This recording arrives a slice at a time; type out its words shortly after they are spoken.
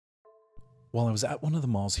While I was at one of the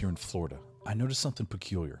malls here in Florida, I noticed something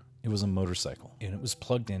peculiar. It was a motorcycle, and it was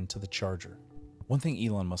plugged into the charger. One thing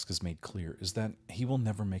Elon Musk has made clear is that he will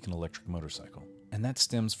never make an electric motorcycle, and that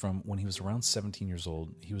stems from when he was around 17 years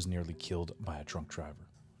old, he was nearly killed by a drunk driver.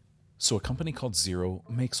 So a company called Zero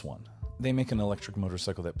makes one. They make an electric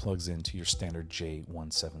motorcycle that plugs into your standard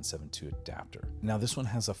J1772 adapter. Now this one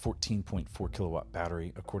has a 14.4 kilowatt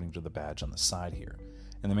battery according to the badge on the side here,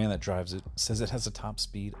 and the man that drives it says it has a top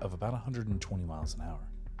speed of about 120 miles an hour.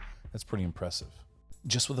 That's pretty impressive.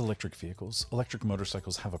 Just with electric vehicles, electric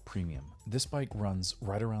motorcycles have a premium. This bike runs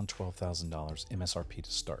right around $12,000 MSRP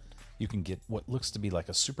to start. You can get what looks to be like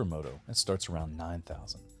a supermoto that starts around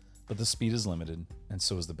 $9,000. But the speed is limited, and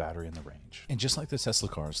so is the battery and the range. And just like the Tesla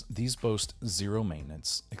cars, these boast zero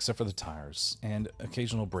maintenance, except for the tires, and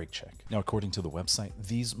occasional brake check. Now, according to the website,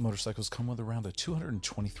 these motorcycles come with around a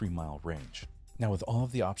 223-mile range. Now, with all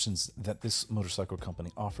of the options that this motorcycle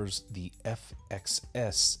company offers, the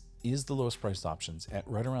FXS is the lowest priced options at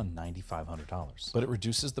right around $9,500. But it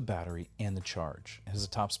reduces the battery and the charge. It has a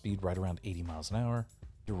top speed right around 80 miles an hour,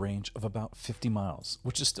 a range of about 50 miles,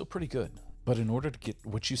 which is still pretty good. But in order to get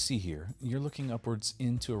what you see here, you're looking upwards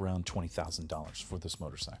into around $20,000 for this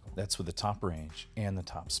motorcycle. That's with the top range and the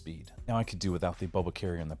top speed. Now I could do without the bubble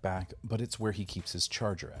carrier in the back, but it's where he keeps his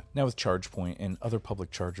charger at. Now with ChargePoint and other public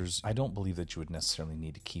chargers, I don't believe that you would necessarily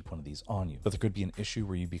need to keep one of these on you, but there could be an issue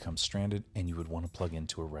where you become stranded and you would want to plug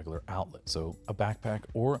into a regular outlet. So a backpack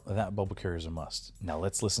or that bubble carrier is a must. Now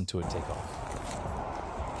let's listen to it take off.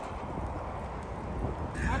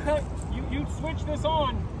 Okay, you switch this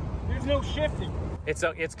on. There's no shifting. It's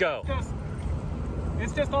go.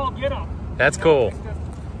 It's just all get up. That's cool.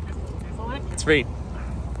 It's electric. It's free.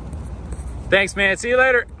 Thanks, man. See you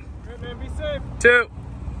later. Good, man. Be safe. Two.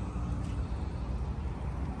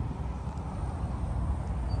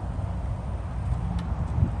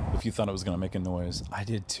 If you thought it was going to make a noise, I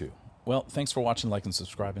did too. Well, thanks for watching, liking,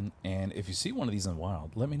 subscribing, and if you see one of these in the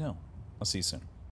wild, let me know. I'll see you soon.